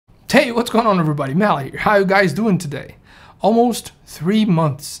Hey, what's going on everybody? Mal here. How you guys doing today? Almost 3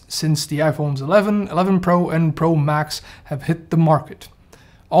 months since the iPhones 11, 11 Pro and Pro Max have hit the market.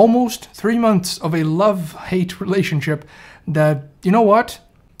 Almost 3 months of a love-hate relationship that, you know what?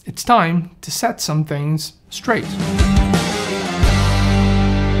 It's time to set some things straight.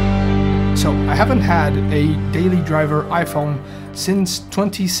 So, I haven't had a daily driver iPhone since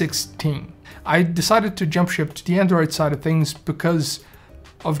 2016. I decided to jump ship to the Android side of things because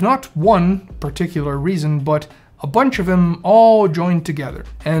of not one particular reason, but a bunch of them all joined together.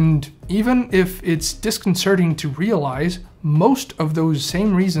 And even if it's disconcerting to realize, most of those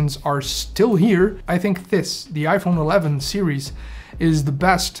same reasons are still here. I think the iPhone 11 series, is the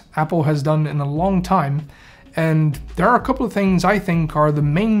best Apple has done in a long time. And there are a couple of things I think are the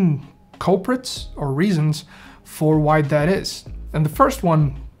main culprits or reasons for why that is. And the first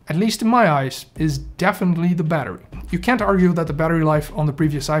one, at least in my eyes, is definitely the battery. You can't argue that the battery life on the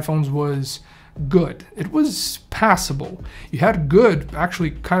previous iPhones was good. It was passable. You had good,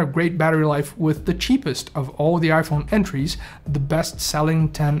 actually kind of great battery life with the cheapest of all the iPhone entries, the best-selling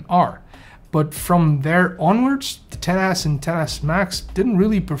XR. But from there onwards, the XS and XS Max didn't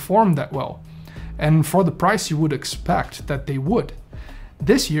really perform that well. And for the price you would expect that they would.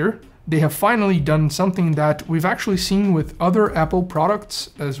 This year, they have finally done something that we've actually seen with other Apple products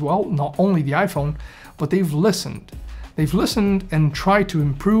as well, not only the iPhone, but they've listened. They've listened and tried to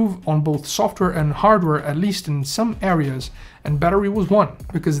improve on both software and hardware, at least in some areas, and battery was one,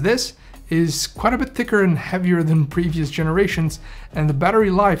 because this is quite a bit thicker and heavier than previous generations, and the battery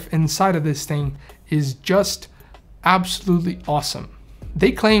life inside of this thing is just absolutely awesome.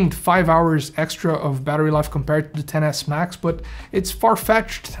 They claimed 5 hours extra of battery life compared to the XS Max, but it's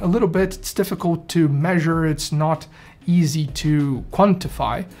far-fetched a little bit. It's difficult to measure, it's not easy to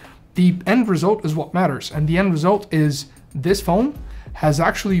quantify. The end result is what matters, and the end result is this phone has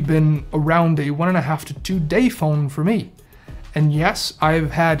actually been around a 1.5 to 2 day phone for me. And yes,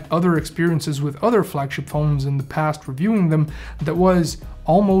 I've had other experiences with other flagship phones in the past reviewing them that was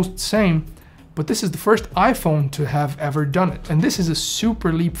almost the same, but this is the first iPhone to have ever done it. And this is a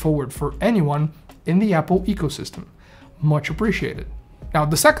super leap forward for anyone in the Apple ecosystem. Much appreciated. Now,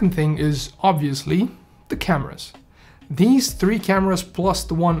 the second thing is obviously the cameras. These 3 cameras plus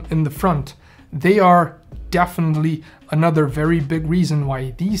the one in the front, they are definitely another very big reason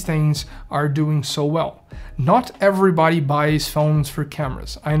why these things are doing so well. Not everybody buys phones for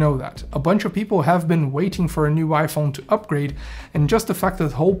cameras, I know that. A bunch of people have been waiting for a new iPhone to upgrade, and just the fact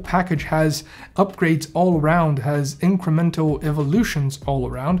that the whole package has upgrades all around, has incremental evolutions all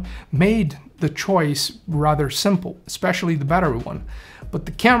around, made the choice rather simple, especially the battery one. But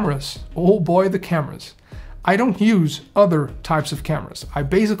the cameras, oh boy, the cameras. I don't use other types of cameras. I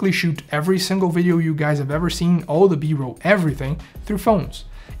basically shoot every single video you guys have ever seen, all the B-roll, everything, through phones.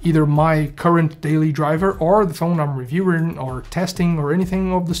 Either my current daily driver or the phone I'm reviewing or testing or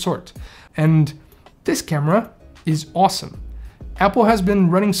anything of the sort. And this camera is awesome. Apple has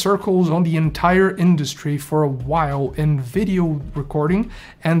been running circles on the entire industry for a while in video recording,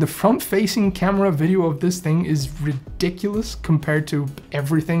 and the front-facing camera video of this thing is ridiculous compared to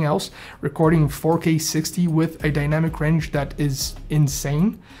everything else, recording 4K 60 with a dynamic range that is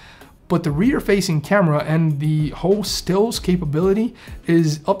insane. But the rear-facing camera and the whole stills capability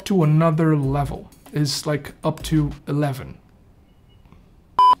is up to another level, is like up to 11.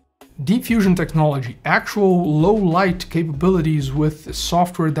 Deep fusion technology, actual low light capabilities with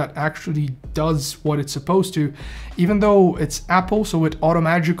software that actually does what it's supposed to. Even though it's Apple, so it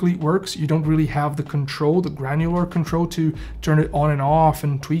automatically works, you don't really have the control, the granular control to turn it on and off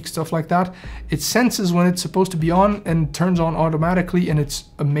and tweak stuff like that. It senses when it's supposed to be on and turns on automatically, and it's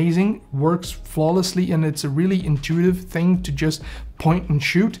amazing, works flawlessly, and it's a really intuitive thing to just point and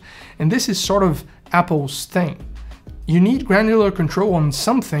shoot. And this is sort of Apple's thing. You need granular control on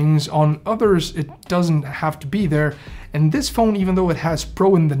some things, on others it doesn't have to be there. And this phone, even though it has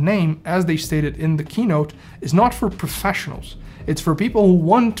Pro in the name, as they stated in the keynote, is not for professionals. It's for people who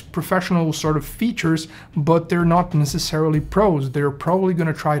want professional sort of features, but they're not necessarily pros. They're probably going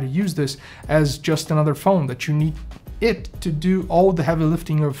to try to use this as just another phone that you need it to do all the heavy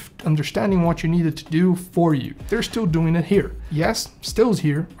lifting of understanding what you need it to do for you. They're still doing it here. Yes, stills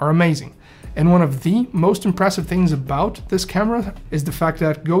here are amazing. And one of the most impressive things about this camera is the fact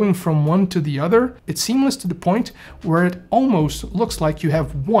that going from one to the other, it's seamless to the point where it almost looks like you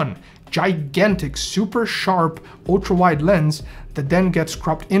have one gigantic, super sharp, ultra wide lens that then gets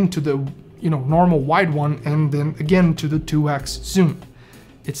cropped into the, normal wide one and then again to the 2x zoom.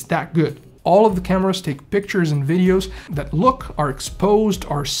 It's that good. all of the cameras take pictures and videos that look, are exposed,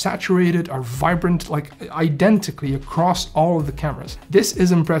 are saturated, are vibrant, like identically across all of the cameras. This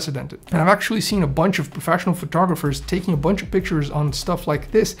is unprecedented. And I've actually seen a bunch of professional photographers taking a bunch of pictures on stuff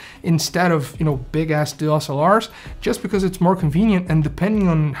like this instead of, you know, big ass DSLRs, just because it's more convenient, and depending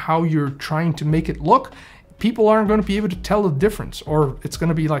on how you're trying to make it look, people aren't going to be able to tell the difference, or it's going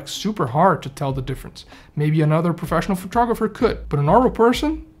to be like super hard to tell the difference. Maybe another professional photographer could, but a normal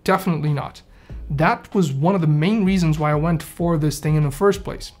person, definitely not. That was one of the main reasons why I went for this thing in the first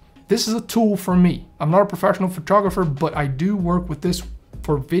place. This is a tool for me. I'm not a professional photographer, but I do work with this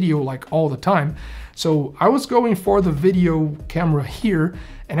for video like all the time. So I was going for the video camera here,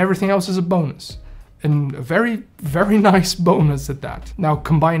 and everything else is a bonus. And a very, very nice bonus at that. Now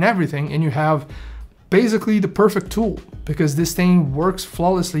combine everything and you have basically the perfect tool, because this thing works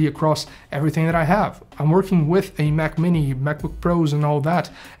flawlessly across everything that I have. I'm working with a Mac Mini, MacBook Pros and all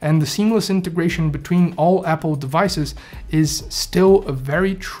that, and the seamless integration between all Apple devices is still a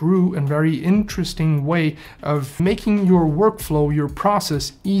very true and very interesting way of making your workflow, your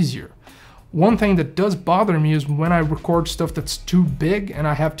process easier. One thing that does bother me is when I record stuff that's too big and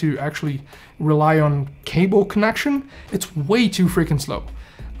I have to actually rely on cable connection, it's way too freaking slow.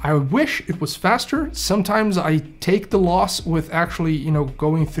 I wish it was faster. Sometimes I take the loss with actually, you know,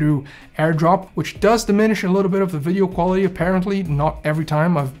 going through AirDrop, which does diminish a little bit of the video quality apparently, not every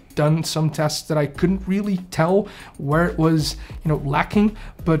time. I've done some tests that I couldn't really tell where it was, you know, lacking,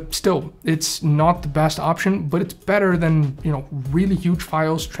 but still, it's not the best option, but it's better than, you know, really huge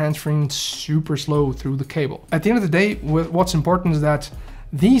files transferring super slow through the cable. At the end of the day, what's important is that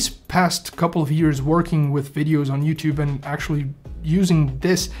these past couple of years working with videos on YouTube and actually using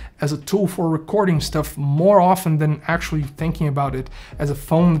this as a tool for recording stuff more often than actually thinking about it as a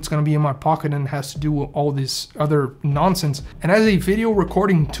phone that's going to be in my pocket and has to do all this other nonsense. And as a video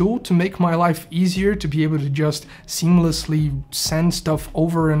recording tool to make my life easier, to be able to just seamlessly send stuff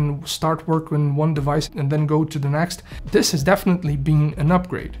over and start work on one device and then go to the next, this has definitely been an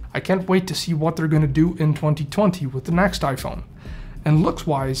upgrade. I can't wait to see what they're going to do in 2020 with the next iPhone. And looks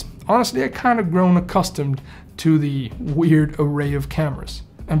wise, honestly, I kind of grown accustomed to the weird array of cameras.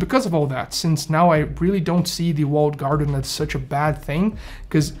 And because of all that, since now I really don't see the walled garden as such a bad thing,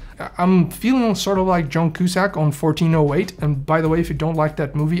 because I'm feeling sort of like John Cusack on 1408, and by the way, if you don't like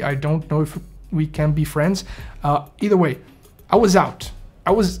that movie, I don't know if we can be friends. Either way, I was out.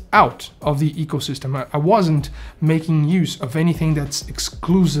 I was out of the ecosystem. I wasn't making use of anything that's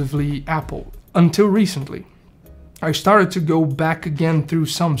exclusively Apple until recently. I started to go back again through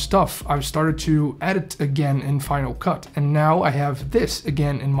some stuff. I've started to edit again in Final Cut, and now I have this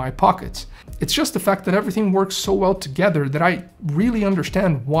again in my pockets. It's just the fact that everything works so well together that I really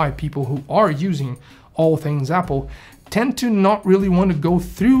understand why people who are using all things Apple tend to not really want to go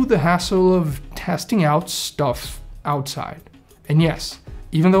through the hassle of testing out stuff outside. And yes,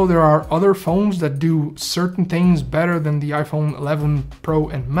 even though there are other phones that do certain things better than the iPhone 11 Pro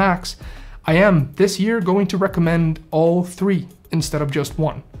and Max, I am this year going to recommend all three instead of just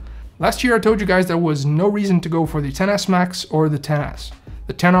one. Last year I told you guys there was no reason to go for the XS Max or the XS.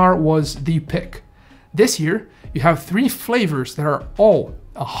 The XR was the pick. This year you have three flavors that are all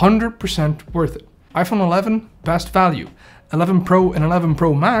 100% worth it. iPhone 11, best value. 11 Pro and 11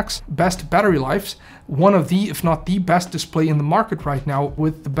 Pro Max, best battery lives, one of the, if not the best display in the market right now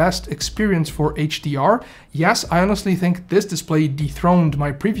with the best experience for HDR. Yes, I honestly think this display dethroned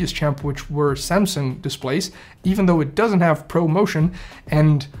my previous champ, which were Samsung displays, even though it doesn't have Pro Motion.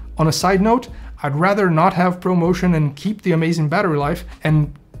 And on a side note, I'd rather not have Pro Motion and keep the amazing battery life.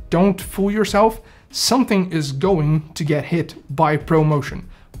 And don't fool yourself, something is going to get hit by Pro Motion.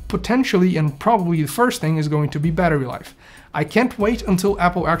 Potentially, and probably the first thing is going to be battery life. I can't wait until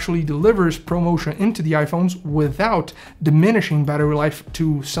Apple actually delivers ProMotion into the iPhones without diminishing battery life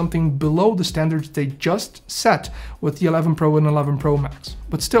to something below the standards they just set with the 11 Pro and 11 Pro Max.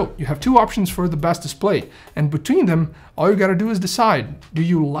 But still, you have two options for the best display, and between them, all you gotta do is decide, do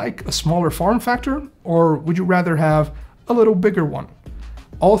you like a smaller form factor, or would you rather have a little bigger one?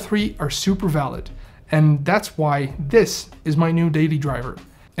 All three are super valid, and that's why this is my new daily driver.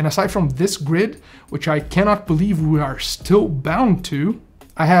 And aside from this grid, which I cannot believe we are still bound to,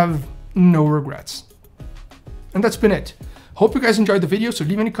 I have no regrets. And that's been it. Hope you guys enjoyed the video, so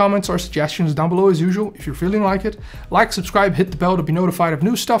leave any comments or suggestions down below as usual if you're feeling like it. Like, subscribe, hit the bell to be notified of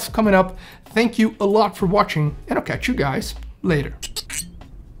new stuff coming up. Thank you a lot for watching, and I'll catch you guys later.